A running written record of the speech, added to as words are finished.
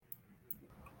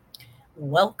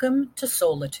Welcome to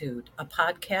Solitude, a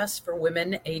podcast for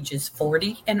women ages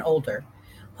 40 and older,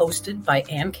 hosted by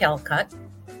Ann Calcutt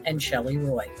and Shelley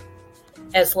Roy.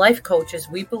 As life coaches,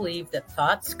 we believe that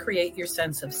thoughts create your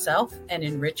sense of self and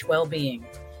enrich well-being.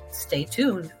 Stay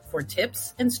tuned for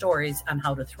tips and stories on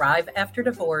how to thrive after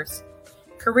divorce,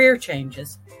 career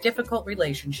changes, difficult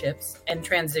relationships, and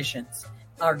transitions.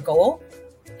 Our goal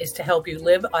is to help you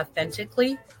live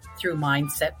authentically through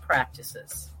mindset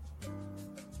practices.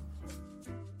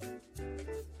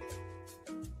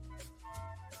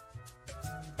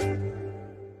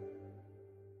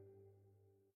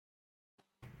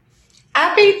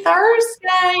 Happy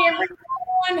Thursday,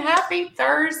 everyone. Happy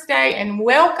Thursday, and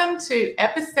welcome to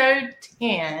episode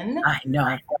 10 I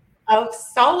know. of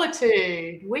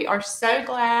Solitude. We are so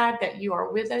glad that you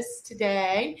are with us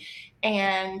today,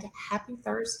 and happy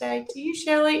Thursday to you,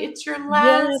 Shelley. It's your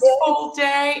last full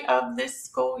day of this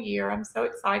school year. I'm so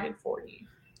excited for you.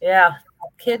 Yeah,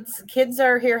 kids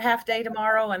are here half day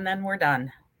tomorrow, and then we're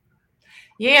done.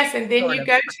 Yes, and then you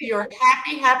go to your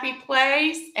happy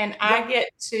place, and I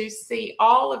get to see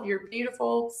all of your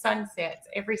beautiful sunsets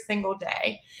every single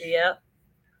day. Yep.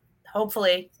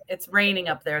 Hopefully, it's raining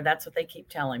up there. That's what they keep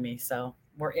telling me. So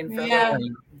we're in for the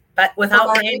rain. But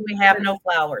without rain, we have no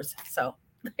flowers. So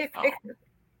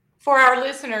for our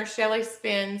listeners, Shelley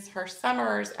spends her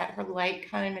summers at her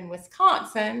lake home in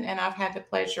Wisconsin, and I've had the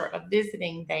pleasure of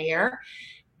visiting there.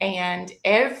 And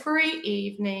every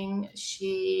evening,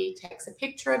 she takes a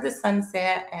picture of the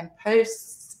sunset and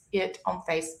posts it on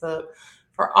Facebook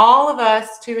for all of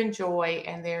us to enjoy.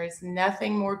 And there is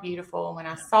nothing more beautiful. When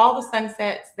I saw the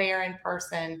sunsets there in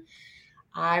person,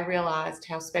 I realized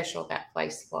how special that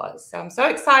place was. So I'm so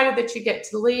excited that you get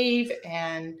to leave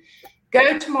and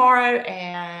go tomorrow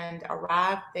and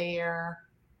arrive there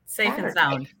safe and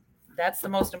sound. That's the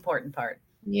most important part.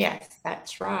 Yes,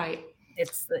 that's right.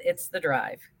 It's the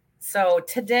drive. So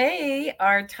today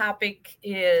our topic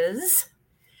is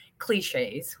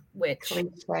cliches, which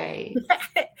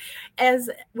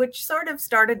sort of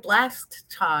started last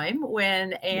time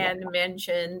when Anne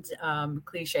mentioned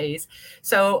cliches.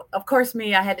 So of course,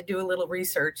 I had to do a little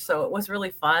research. So it was really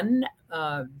fun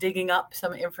digging up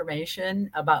some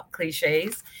information about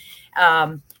cliches.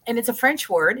 And it's a French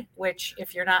word, which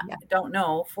if you're don't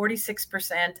know,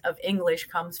 46% of English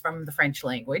comes from the French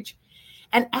language.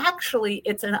 And actually,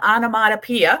 it's an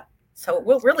onomatopoeia. So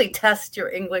we'll really test your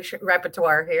English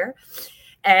repertoire here.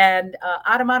 And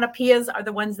onomatopoeias are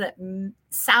the ones that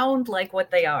sound like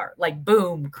what they are, like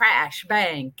boom, crash,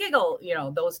 bang, giggle,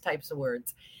 those types of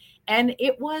words. And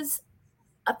it was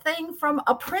a thing from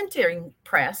a printing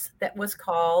press that was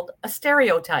called a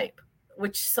stereotype,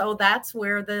 so that's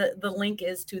where the link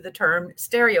is to the term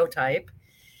stereotype.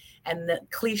 And the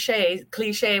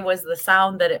cliche was the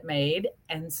sound that it made.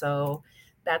 And so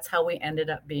that's how we ended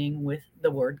up being with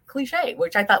the word cliche,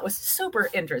 which I thought was super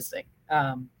interesting.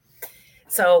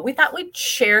 So we thought we'd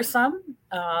share some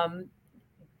that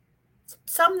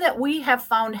we have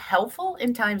found helpful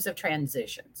in times of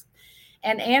transitions.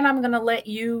 And Anne, I'm going to let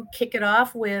you kick it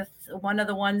off with one of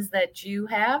the ones that you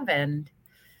have and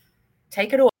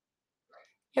take it away.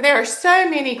 There are so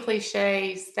many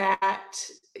cliches that,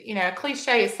 a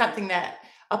cliche is something that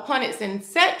upon its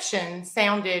inception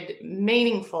sounded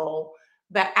meaningful,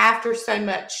 but after so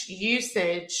much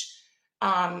usage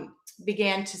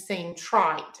began to seem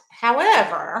trite.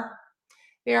 However,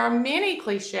 there are many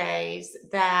cliches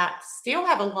that still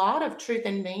have a lot of truth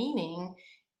and meaning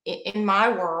in my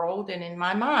world and in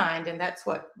my mind, and that's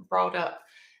what brought up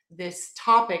this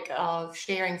topic of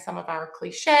sharing some of our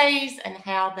cliches and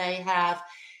how they have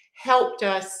helped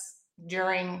us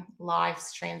during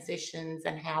life's transitions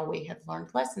and how we have learned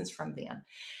lessons from them.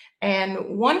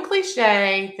 And one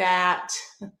cliche that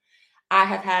I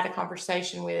have had a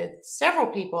conversation with several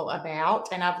people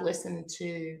about, and I've listened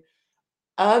to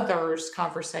others'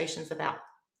 conversations about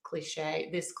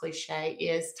this cliche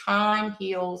is time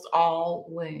heals all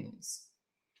wounds.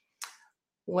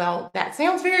 Well, that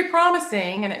sounds very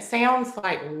promising, and it sounds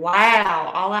like,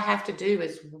 wow, all I have to do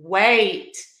is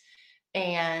wait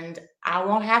and I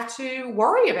won't have to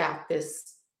worry about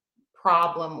this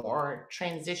problem or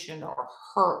transition or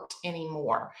hurt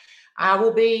anymore. I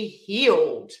will be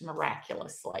healed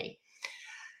miraculously.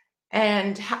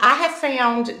 And I have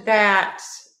found that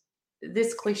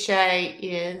this cliche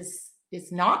is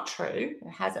not true.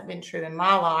 It hasn't been true in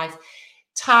my life.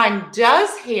 Time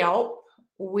does help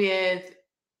with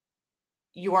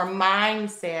your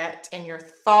mindset and your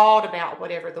thought about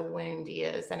whatever the wound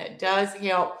is. And it does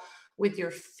help with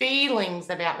your feelings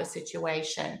about the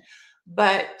situation.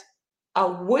 But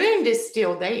a wound is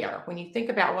still there. When you think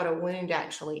about what a wound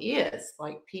actually is,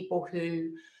 like people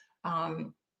who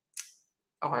um,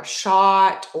 are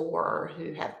shot or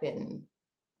who have been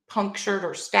punctured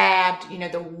or stabbed,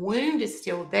 the wound is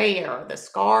still there, the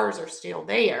scars are still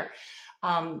there.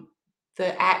 Um,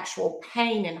 the actual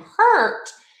pain and hurt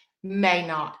may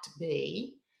not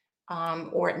be,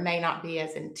 or it may not be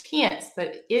as intense,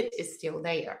 but it is still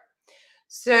there.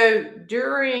 So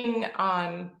during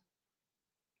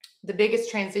the biggest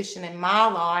transition in my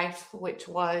life, which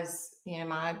was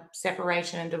my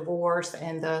separation and divorce,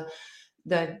 and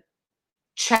the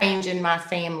change in my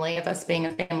family, of us being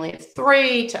a family of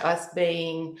three to us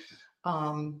being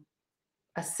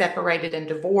a separated and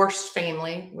divorced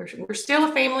family. We're still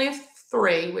a family of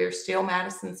three. We're still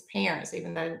Madison's parents,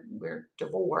 even though we're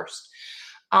divorced.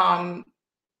 Time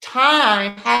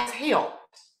has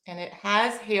helped, and it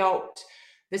has helped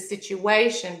the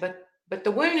situation, but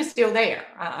the wound is still there.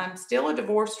 I'm still a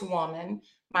divorced woman.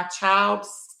 My child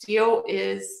still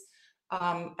is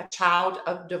a child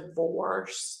of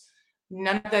divorce.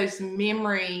 None of those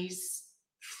memories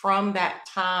from that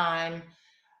time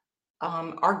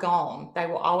are gone. They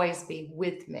will always be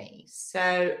with me.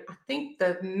 So I think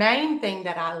the main thing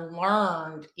that I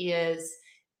learned is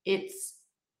it's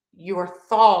your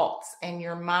thoughts and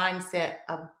your mindset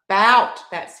about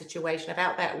that situation,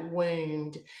 about that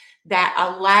wound, that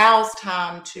allows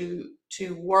time to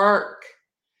work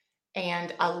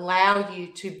and allow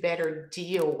you to better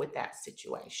deal with that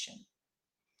situation.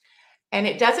 And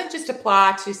it doesn't just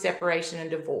apply to separation and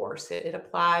divorce. It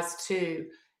applies to,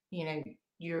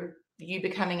 you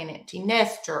becoming an empty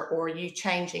nester, or you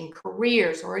changing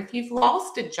careers, or if you've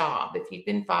lost a job, if you've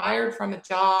been fired from a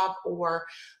job or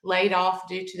laid off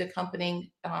due to the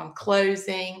company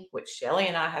closing, which Shelley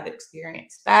and I have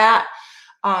experienced that.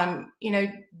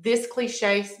 This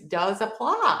cliche does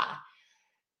apply.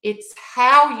 It's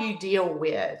how you deal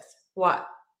with what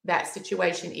that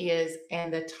situation is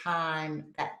and the time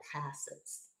that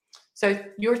passes. So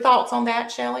your thoughts on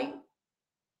that, Shelley?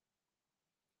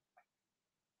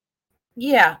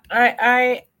 Yeah,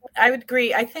 I would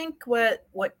agree. I think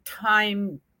what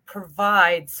time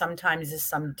provides sometimes is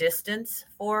some distance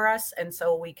for us, and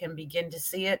so we can begin to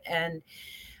see it. And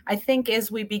I think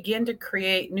as we begin to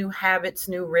create new habits,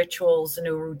 new rituals,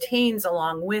 new routines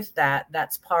along with that,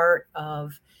 that's part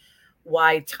of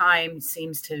why time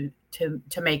seems to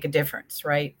make a difference,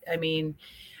 right? I mean,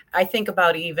 I think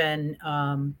about even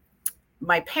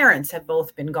my parents have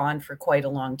both been gone for quite a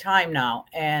long time now,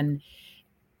 and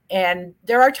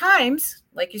there are times,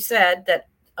 like you said, that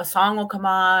a song will come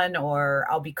on, or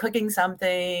I'll be cooking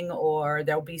something, or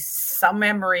there'll be some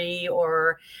memory,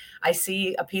 or I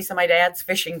see a piece of my dad's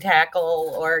fishing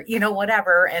tackle, or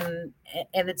whatever, and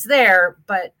it's there,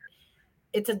 but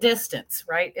it's a distance,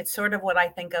 right? It's sort of what I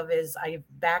think of as I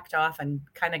backed off and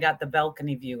kind of got the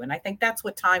balcony view, and I think that's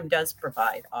what time does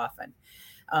provide often.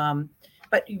 Um,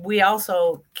 but we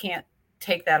also can't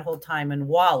take that whole time and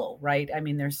wallow, right? I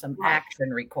mean, there's some Right.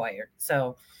 action required.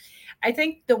 So I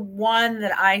think the one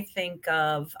that I think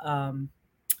of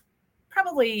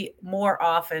probably more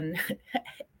often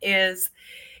is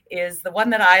the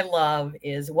one that I love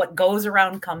is what goes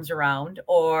around comes around,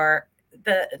 or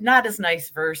the not as nice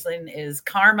version is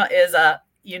karma is a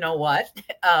you know what.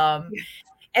 Um,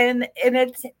 and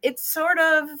it's sort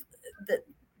of the,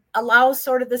 allows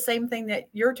sort of the same thing that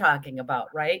you're talking about,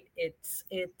 right?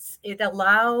 It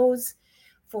allows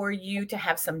for you to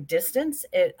have some distance.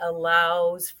 It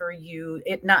allows for you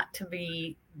it not to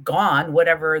be gone,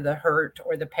 whatever the hurt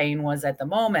or the pain was at the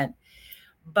moment.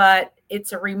 But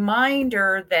it's a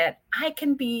reminder that I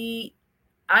can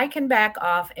back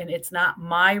off, and it's not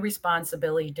my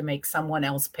responsibility to make someone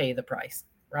else pay the price,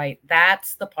 right?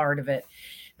 That's the part of it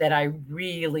that I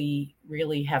really,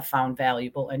 really have found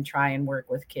valuable and try and work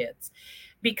with kids.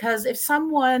 Because if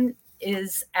someone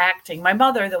is acting, my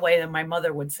mother, the way that my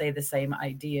mother would say the same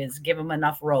idea is give them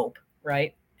enough rope,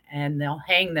 right? And they'll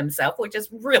hang themselves, which is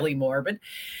really morbid.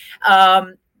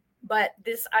 Um, but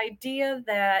this idea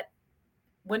that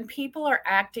when people are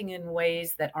acting in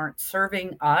ways that aren't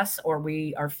serving us, or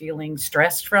we are feeling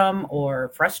stressed from or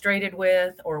frustrated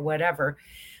with or whatever,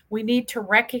 we need to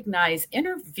recognize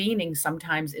intervening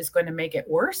sometimes is going to make it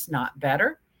worse, not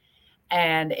better.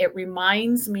 And it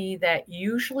reminds me that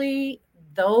usually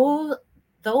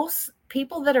those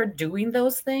people that are doing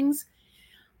those things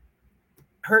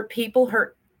hurt people,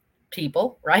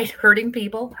 right? Hurting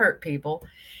people hurt people.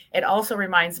 It also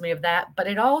reminds me of that, but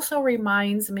it also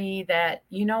reminds me that,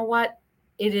 you know what?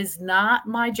 It is not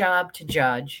my job to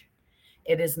judge.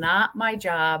 It is not my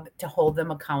job to hold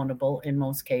them accountable in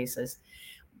most cases.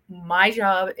 My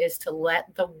job is to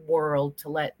let the world, to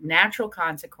let natural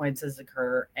consequences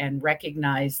occur and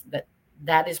recognize that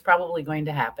that is probably going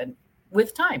to happen.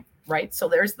 with time, right? So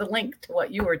there's the link to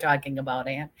what you were talking about,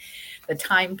 Anne, the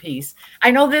timepiece.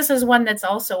 I know this is one that's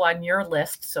also on your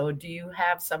list. So do you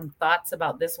have some thoughts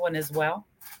about this one as well?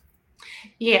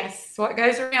 Yes, what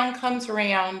goes around comes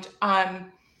around.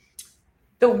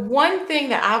 The one thing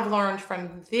that I've learned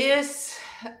from this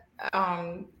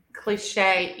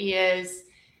cliche is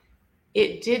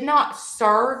it did not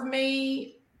serve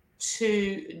me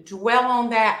to dwell on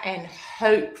that and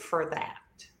hope for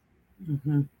that.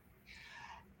 Mm-hmm.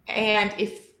 And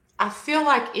if I feel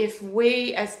like if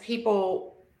we as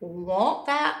people want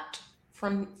that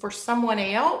for someone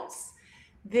else,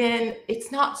 then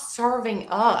it's not serving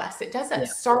us. It doesn't Yeah.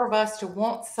 serve us to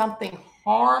want something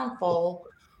harmful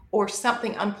or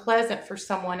something unpleasant for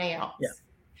someone Yeah. else.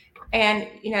 And,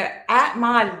 at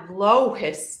my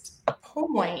lowest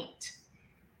point,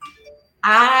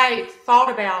 I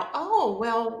thought about, oh,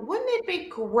 well, wouldn't it be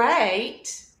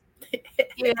great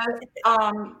if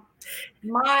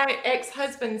my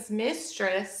ex-husband's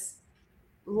mistress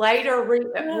later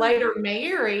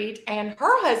married and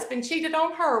her husband cheated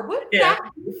on her? Wouldn't Yeah.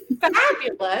 that be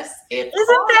fabulous if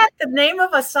Isn't that the name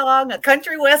of a song, a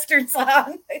country western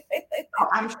song?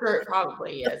 I'm sure it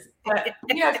probably is. But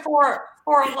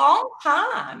for a long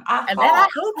time I And then I thought,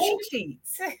 hope she oh,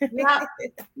 cheats. yeah,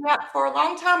 yeah, for a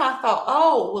long time I thought,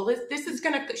 oh, well, this is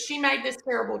gonna she made this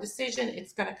terrible decision.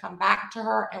 It's gonna come back to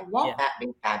her, and won't Yeah. that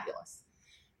be fabulous?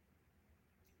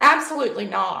 Absolutely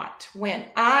not.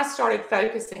 When I started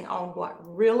focusing on what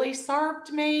really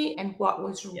served me and what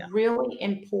was Yeah. really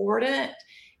important,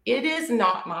 it is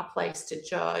not my place to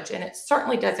judge. And it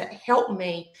certainly doesn't help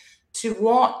me to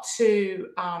want to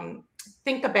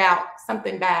think about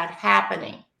something bad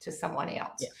happening to someone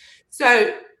else. Yeah.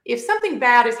 So if something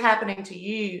bad is happening to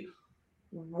you,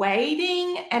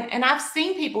 waiting, and I've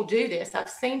seen people do this. I've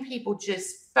seen people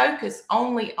just focus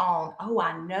only on, oh,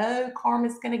 I know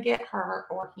karma's going to get her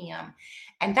or him,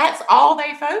 and that's all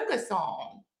they focus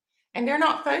on, and they're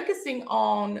not focusing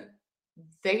on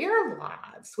their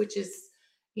lives, which is,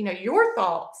 your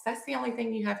thoughts. That's the only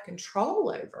thing you have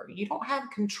control over. You don't have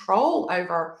control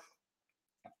over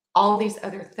all these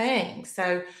other things.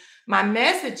 So my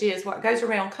message is, what goes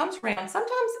around comes around.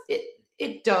 Sometimes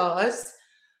it does,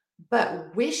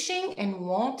 but wishing and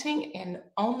wanting and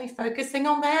only focusing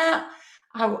on that,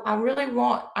 I really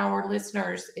want our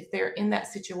listeners, if they're in that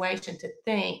situation, to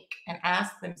think and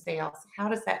ask themselves, how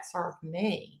does that serve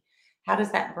me? How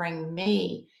does that bring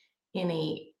me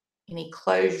any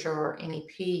closure, any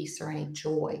peace, or any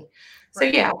joy? So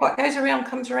Right. yeah, what goes around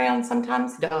comes around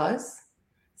sometimes does.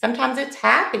 Sometimes it's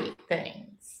happy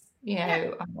things,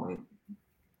 Yeah.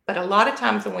 but a lot of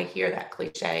times when we hear that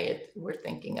cliche, we're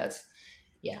thinking of,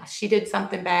 yeah, she did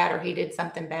something bad or he did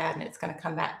something bad and it's going to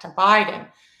come back to bite him.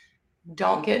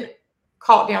 Don't get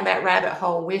caught down that rabbit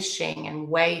hole wishing and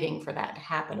waiting for that to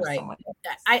happen to Right. someone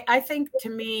else. I think to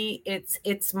me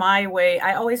it's my way.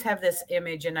 I always have this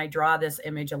image, and I draw this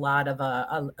image a lot of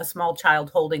a small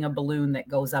child holding a balloon that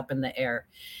goes up in the air.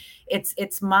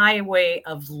 It's my way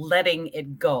of letting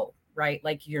it go, right?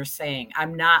 Like you're saying,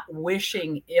 I'm not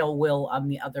wishing ill will on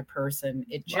the other person.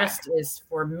 It Right. just is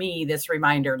for me this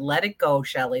reminder, let it go,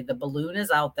 Shelley. The balloon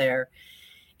is out there.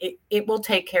 It will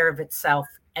take care of itself,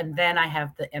 and then I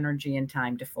have the energy and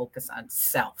time to focus on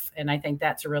self. And I think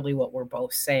that's really what we're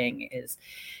both saying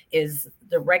is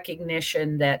the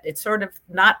recognition that it's sort of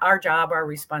not our job, our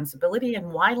responsibility,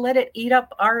 and why let it eat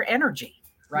up our energy,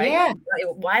 right? Yeah.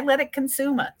 Why let it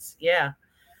consume us? Yeah.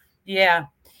 Yeah.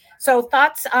 So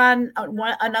thoughts on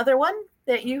another one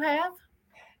that you have?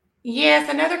 Yes,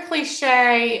 another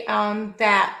cliche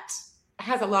that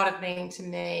has a lot of meaning to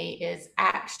me is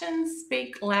actions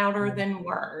speak louder than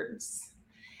words.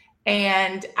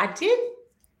 And I did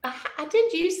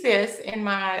use this in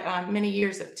my many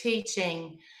years of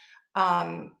teaching.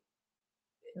 Um,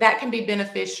 that can be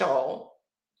beneficial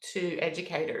to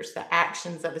educators, the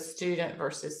actions of a student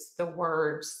versus the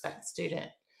words that student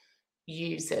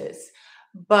uses.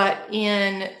 But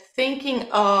in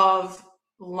thinking of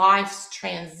life's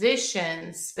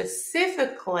transitions,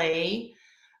 specifically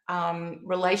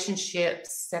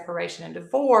relationships, separation, and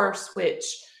divorce, which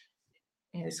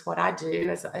is what I do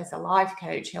as a life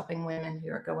coach, helping women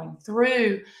who are going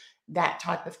through that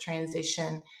type of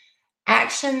transition.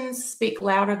 Actions speak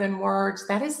louder than words.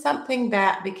 That is something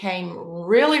that became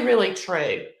really, really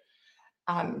true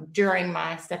during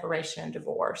my separation and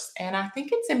divorce. And I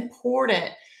think it's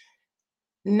important,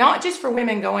 not just for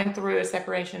women going through a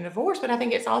separation and divorce, but I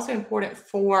think it's also important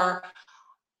for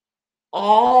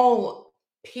all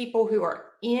people who are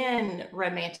in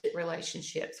romantic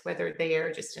relationships, whether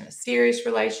they're just in a serious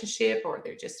relationship or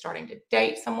they're just starting to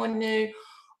date someone new,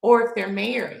 or if they're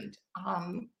married.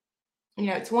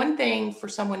 It's one thing for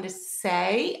someone to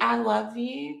say, I love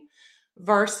you,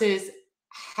 versus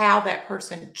how that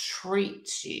person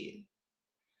treats you.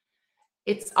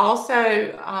 It's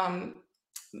also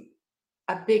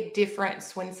a big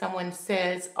difference when someone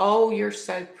says, oh, you're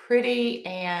so pretty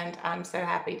and I'm so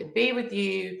happy to be with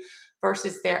you,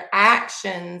 versus their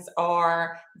actions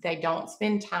are they don't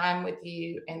spend time with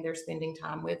you and they're spending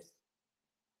time with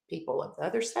people of the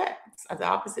other sex, of the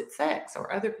opposite sex,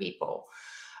 or other people.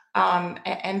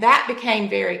 And that became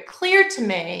very clear to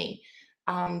me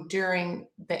during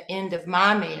the end of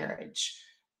my marriage.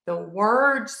 The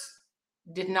words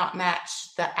did not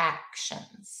match the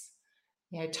actions.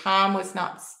 Time was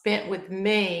not spent with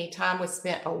me, time was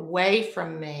spent away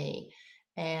from me.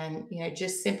 And,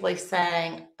 just simply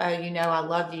saying, oh, I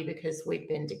love you because we've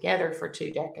been together for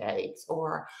 2 decades,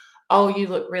 or, oh, you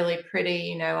look really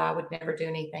pretty. I would never do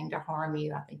anything to harm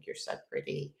you. I think you're so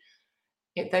pretty.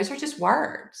 Those are just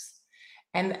words.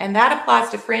 And that applies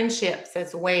to friendships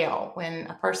as well. When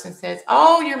a person says,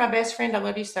 oh, you're my best friend, I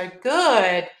love you so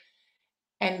good,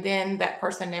 and then that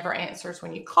person never answers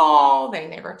when you call, they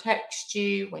never text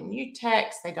you when you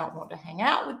text, they don't want to hang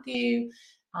out with you,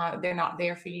 they're not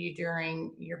there for you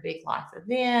during your big life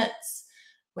events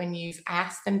when you've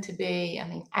asked them to be. I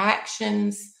mean,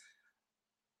 actions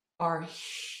are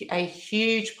a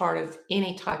huge part of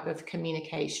any type of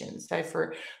communication. So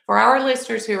for our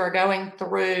listeners who are going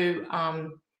through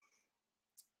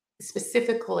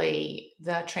specifically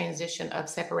the transition of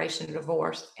separation and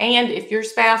divorce, and if your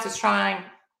spouse is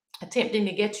attempting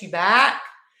to get you back,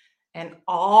 and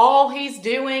all he's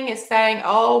doing is saying,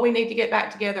 oh, we need to get back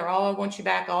together, oh, I want you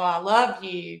back, oh, I love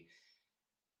you,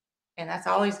 and that's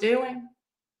all he's doing,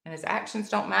 and his actions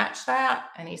don't match that,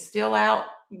 and he's still out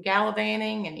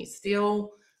gallivanting, and he's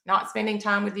still not spending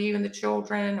time with you and the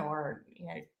children, or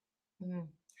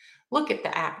look at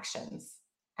the actions.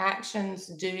 Actions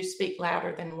do speak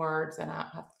louder than words, and I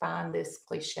find this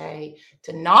cliche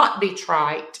to not be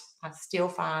trite. I still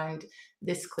find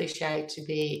this cliche to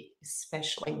be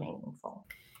especially meaningful.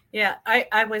 Yeah,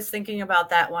 I was thinking about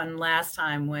that one last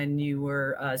time when you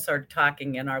were sort of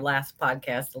talking in our last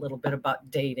podcast a little bit about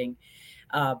dating.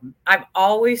 I've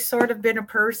always sort of been a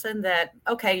person that,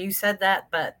 okay, you said that,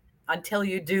 but until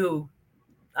you do,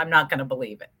 I'm not going to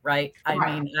believe it, right? I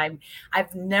Right. mean,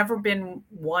 I've never been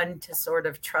one to sort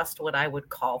of trust what I would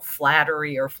call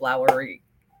flattery or flowery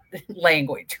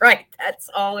language, right? That's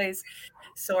always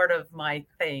sort of my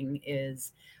thing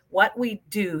is what we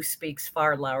do speaks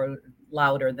far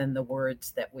louder than the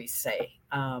words that we say.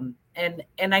 And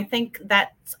I think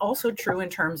that's also true in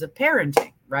terms of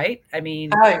parenting, right? I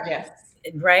mean, Oh, yes.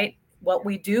 right? What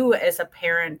we do as a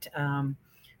parent,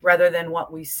 rather than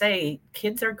what we say,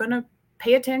 kids are going to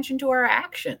pay attention to our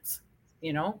actions.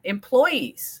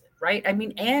 Employees, right? I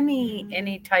mean,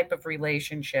 any type of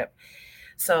relationship.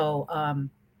 So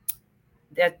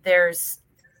that there's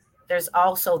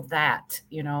also that,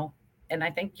 and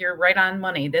I think you're right on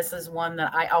money. This is one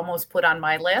that I almost put on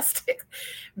my list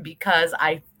because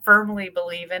I firmly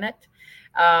believe in it.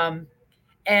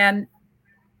 And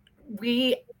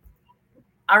we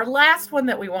our last one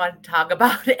that we want to talk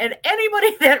about, and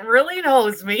anybody that really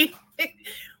knows me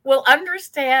will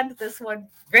understand this one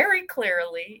very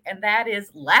clearly, and that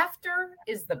is laughter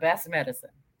is the best medicine.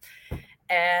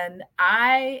 And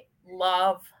I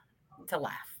love to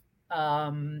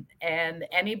laugh. And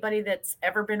anybody that's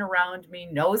ever been around me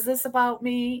knows this about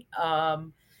me,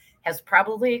 has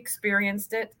probably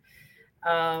experienced it.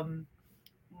 Um,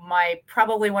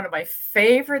 probably one of my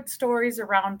favorite stories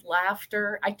around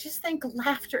laughter. I just think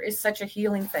laughter is such a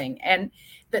healing thing. And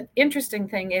the interesting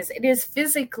thing is it is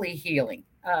physically healing,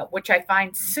 which I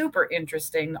find super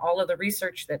interesting. All of the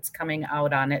research that's coming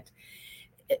out on it,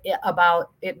 about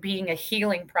it being a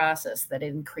healing process that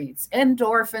increases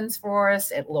endorphins for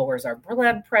us. It lowers our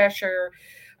blood pressure,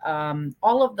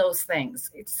 all of those things.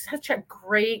 It's such a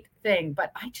great thing.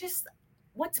 But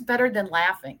what's better than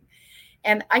laughing?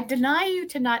 And I deny you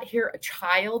to not hear a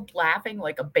child laughing,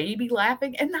 like a baby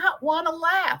laughing, and not want to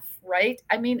laugh, right?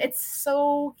 I mean, it's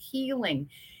so healing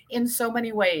in so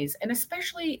many ways. And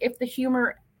especially if the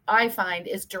humor I find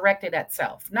is directed at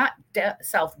self, not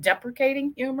self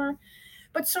deprecating humor,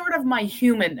 but sort of my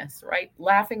humanness, right?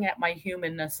 Laughing at my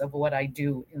humanness of what I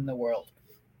do in the world.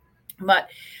 But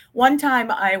one time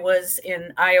I was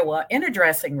in Iowa in a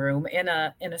dressing room in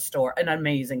a store, an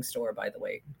amazing store, by the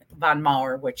way, Von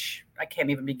Mauer, which I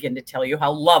can't even begin to tell you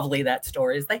how lovely that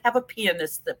store is. They have a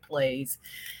pianist that plays.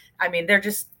 I mean,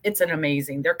 it's an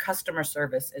amazing, their customer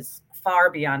service is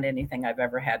far beyond anything I've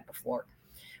ever had before.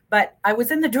 But I was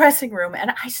in the dressing room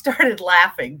and I started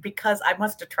laughing because I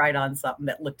must have tried on something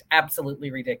that looked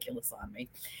absolutely ridiculous on me.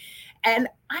 And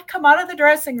I come out of the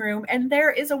dressing room and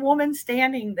there is a woman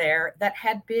standing there that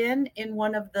had been in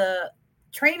one of the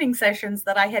training sessions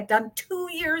that I had done 2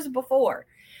 years before.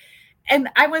 And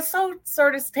I was so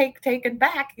sort of taken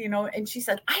back, and she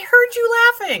said, I heard you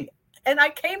laughing and I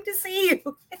came to see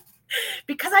you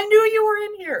because I knew you were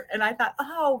in here. And I thought,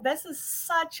 oh, this is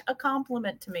such a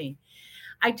compliment to me.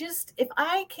 If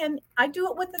I can, I do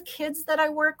it with the kids that I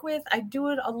work with. I do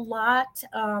it a lot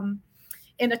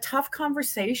in a tough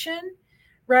conversation,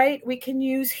 right? We can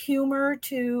use humor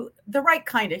to the right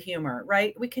kind of humor,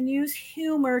 right? We can use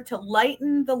humor to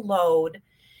lighten the load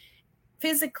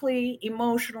physically,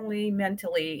 emotionally,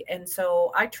 mentally. And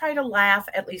so I try to laugh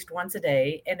at least once a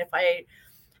day. And if I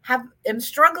am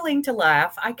struggling to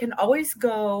laugh, I can always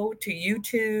go to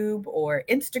YouTube or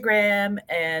Instagram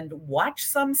and watch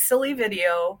some silly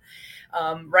video.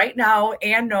 Right now,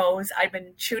 Anne knows I've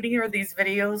been shooting her these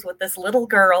videos with this little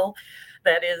girl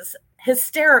that is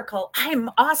hysterical. I'm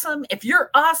awesome. If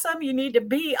you're awesome, you need to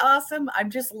be awesome.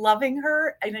 I'm just loving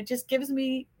her, and it just gives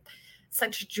me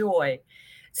such joy.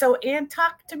 So, Anne,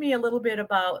 talk to me a little bit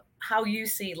about how you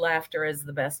see laughter as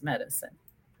the best medicine.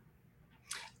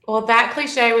 Well, that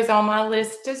cliche was on my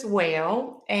list as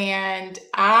well. And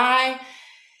I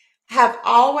have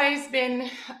always been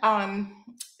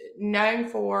known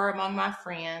for among my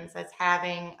friends as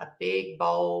having a big,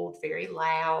 bold, very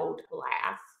loud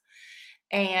laugh.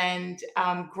 And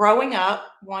growing up,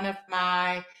 one of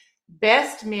my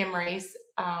best memories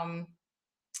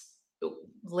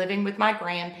living with my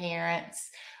grandparents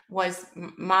was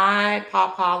my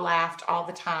papa laughed all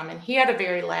the time, and he had a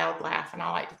very loud laugh, and I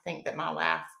like to think that my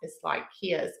laugh is like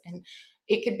his, and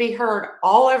it could be heard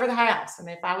all over the house. And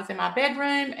if I was in my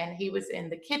bedroom and he was in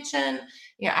the kitchen,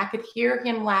 I could hear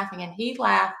him laughing, and he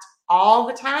laughed all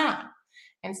the time.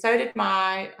 And so did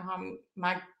my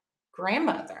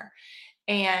grandmother.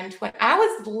 And when I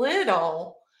was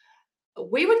little,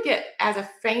 we would get, as a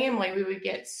family, we would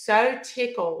get so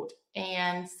tickled.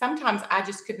 And sometimes I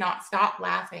just could not stop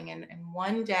laughing. And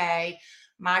one day,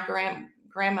 my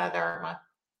grandmother, my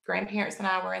grandparents, and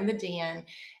I were in the den,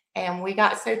 and we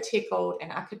got so tickled,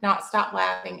 and I could not stop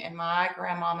laughing. And my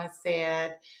grandmama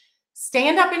said,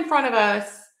 stand up in front of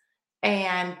us,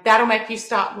 and that'll make you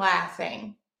stop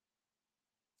laughing.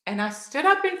 And I stood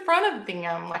up in front of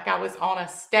them like I was on a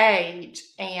stage,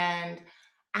 and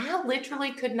I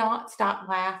literally could not stop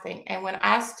laughing. And when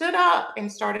I stood up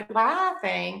and started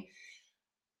laughing,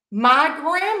 my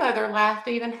grandmother laughed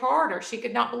even harder. She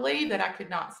could not believe that I could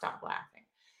not stop laughing.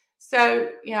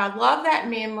 So, I love that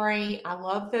memory. I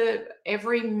love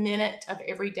every minute of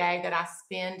every day that I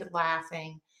spend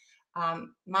laughing.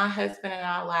 My husband and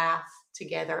I laugh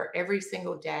together every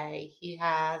single day. He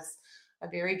has a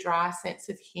very dry sense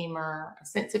of humor. A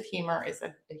sense of humor is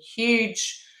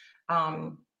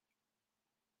um,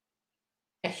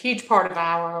 a huge part of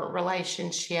our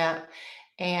relationship.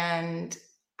 And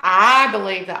I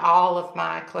believe that all of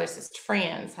my closest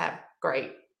friends have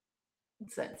great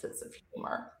senses of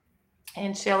humor.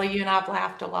 And Shelley, you and I've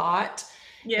laughed a lot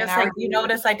in Yes, our you years.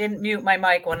 notice I didn't mute my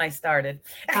mic when I started.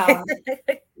 Um,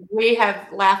 we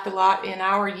have laughed a lot in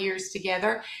our years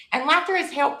together. And laughter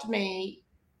has helped me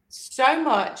so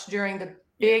much during the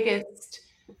biggest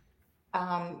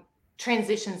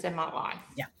transitions in my life.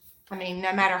 Yeah. I mean,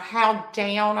 no matter how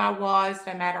down I was,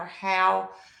 no matter how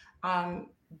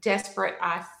desperate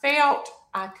I felt,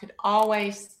 I could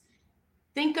always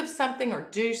think of something or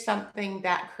do something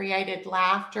that created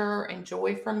laughter and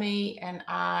joy for me, and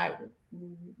I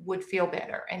would feel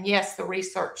better. And yes, the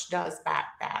research does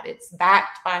back that. It's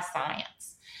backed by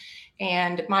science.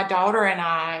 And my daughter and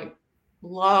I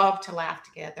love to laugh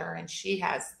together, and she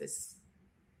has this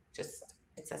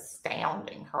it's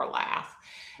astounding, her laugh.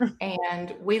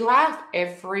 And we laugh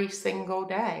every single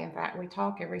day. In fact, we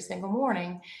talk every single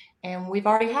morning, and we've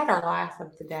already had our laugh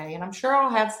of the day, and I'm sure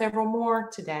I'll have several more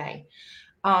today.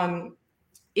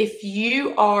 If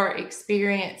you are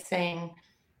experiencing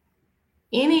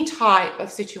any type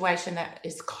of situation that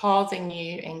is causing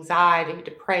you anxiety,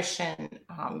 depression,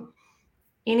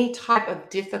 any type of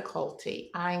difficulty,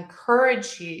 I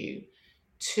encourage you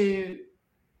to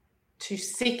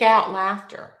seek out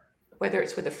laughter, whether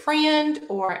it's with a friend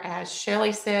or, as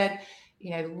Shelley said,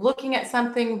 looking at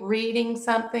something, reading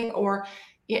something, or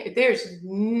there's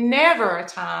never a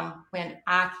time when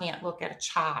I can't look at a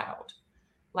child,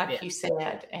 like you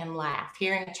said, and laugh.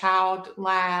 Hearing a child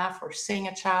laugh or seeing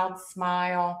a child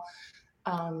smile.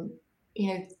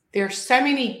 There's so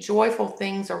many joyful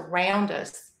things around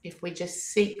us if we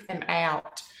just seek them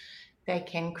out. they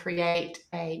can create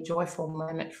a joyful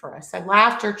moment for us. So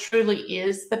laughter truly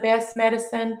is the best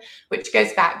medicine, which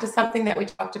goes back to something that we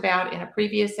talked about in a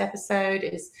previous episode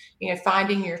is,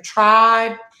 finding your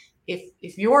tribe.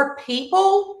 If your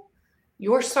people,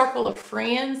 your circle of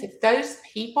friends, if those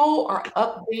people are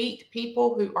upbeat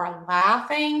people who are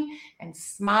laughing and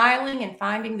smiling and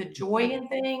finding the joy in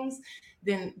things,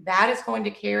 then that is going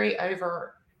to carry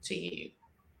over to you.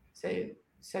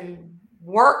 So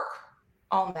work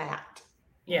on that.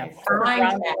 Yeah, Find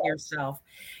surrounding that. yourself.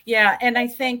 Yeah, and I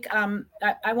think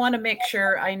I want to make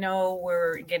sure, I know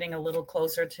we're getting a little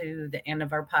closer to the end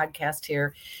of our podcast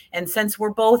here. And since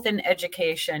we're both in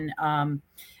education,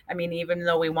 I mean, even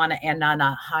though we want to end on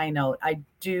a high note, I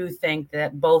do think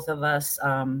that both of us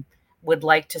would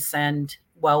like to send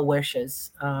well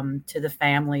wishes to the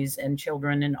families and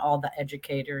children and all the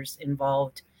educators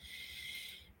involved.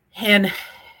 And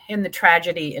in the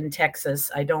tragedy in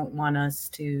Texas, I don't want us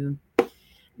to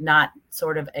not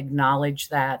sort of acknowledge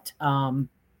that.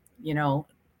 You know,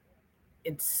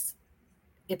 it's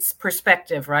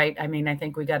perspective, right? I mean, I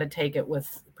think we got to take it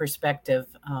with perspective.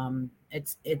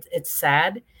 It's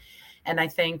sad, and I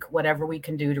think whatever we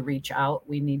can do to reach out,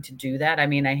 we need to do that. I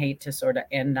mean, I hate to sort of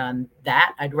end on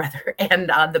that. I'd rather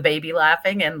end on the baby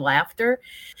laughing and laughter,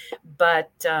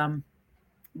 but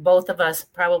both of us,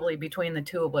 probably between the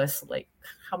two of us, like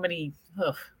how many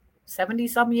 70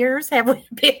 some years have we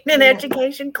been in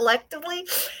education collectively?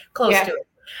 Close to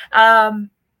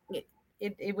it.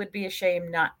 It would be a shame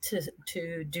not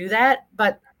to do that,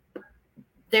 but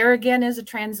there again is a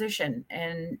transition,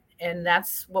 and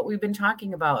that's what we've been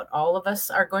talking about. All of us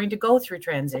are going to go through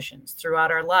transitions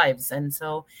throughout our lives, and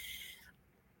so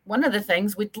one of the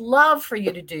things we'd love for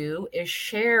you to do is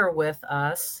share with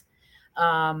us,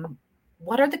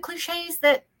 what are the cliches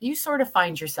that you sort of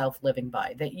find yourself living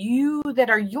by, that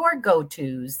are your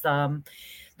go-tos.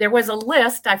 There was a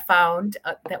list I found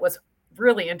that was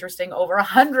really interesting, over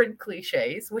 100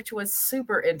 cliches, which was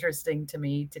super interesting to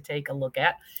me to take a look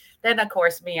at. Then, of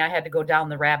course, I had to go down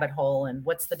the rabbit hole, and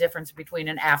what's the difference between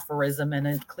an aphorism and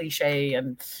a cliche?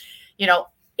 And,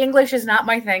 English is not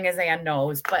my thing, as Anne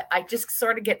knows, but I just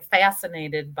sort of get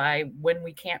fascinated by when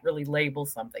we can't really label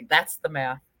something. That's the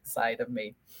math side of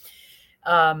me.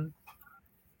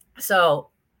 So,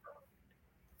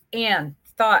 Anne,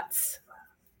 thoughts?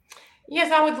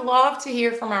 Yes, I would love to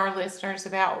hear from our listeners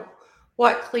about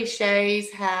what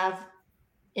cliches have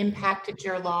impacted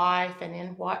your life and in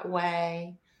what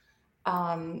way.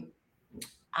 I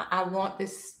want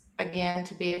this, again,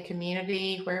 to be a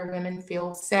community where women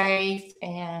feel safe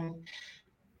and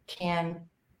can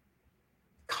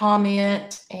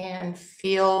comment and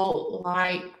feel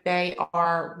like they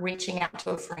are reaching out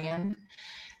to a friend.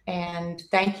 And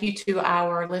thank you to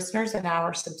our listeners and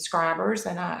our subscribers.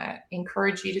 And I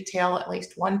encourage you to tell at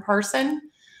least one person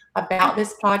about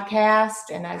this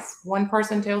podcast. And as one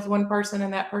person tells one person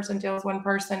and that person tells one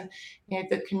person,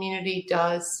 the community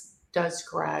does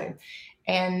grow.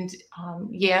 And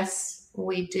yes,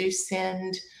 we do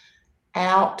send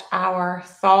out our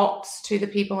thoughts to the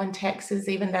people in Texas,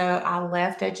 even though I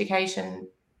left education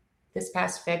this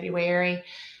past February.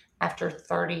 After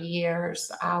 30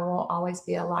 years, I will always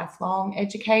be a lifelong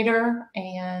educator.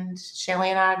 And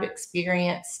Shelley and I have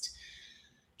experienced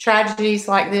tragedies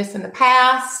like this in the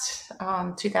past.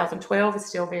 2012 is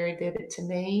still very vivid to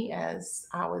me, as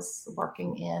I was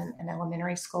working in an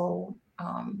elementary school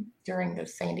during the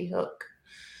Sandy Hook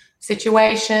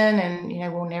situation. And,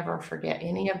 we'll never forget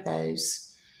any of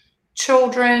those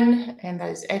children and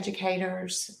those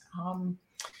educators.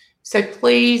 So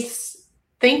please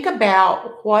think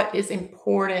about what is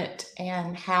important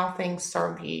and how things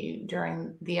serve you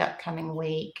during the upcoming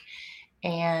week,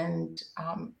 and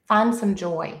find some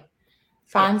joy.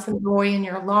 Find some joy in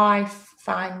your life.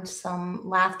 Find some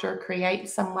laughter. Create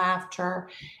some laughter.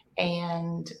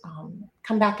 And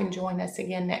come back and join us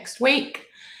again next week.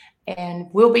 And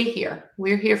we'll be here.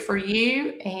 We're here for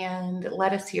you, and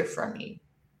let us hear from you.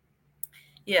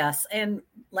 Yes. And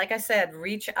like I said,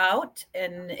 reach out.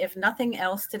 And if nothing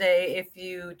else today, if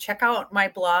you check out my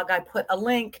blog, I put a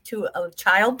link to a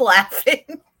child laughing,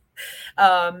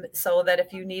 so that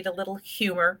if you need a little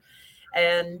humor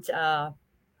and,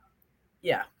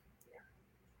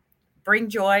 bring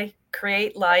joy,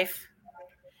 create life,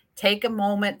 take a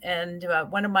moment. And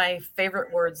one of my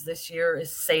favorite words this year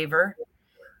is savor.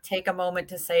 Take a moment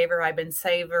to savor. I've been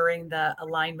savoring the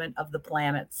alignment of the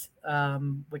planets,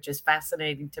 which is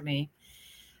fascinating to me.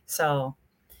 So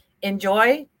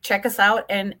enjoy, check us out.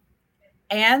 And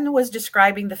Anne was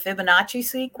describing the Fibonacci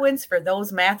sequence for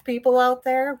those math people out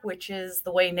there, which is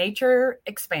the way nature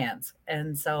expands.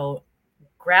 And so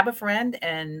grab a friend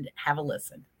and have a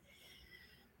listen.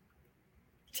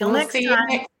 Till We'll next see you time.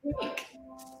 next week.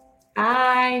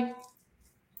 Bye.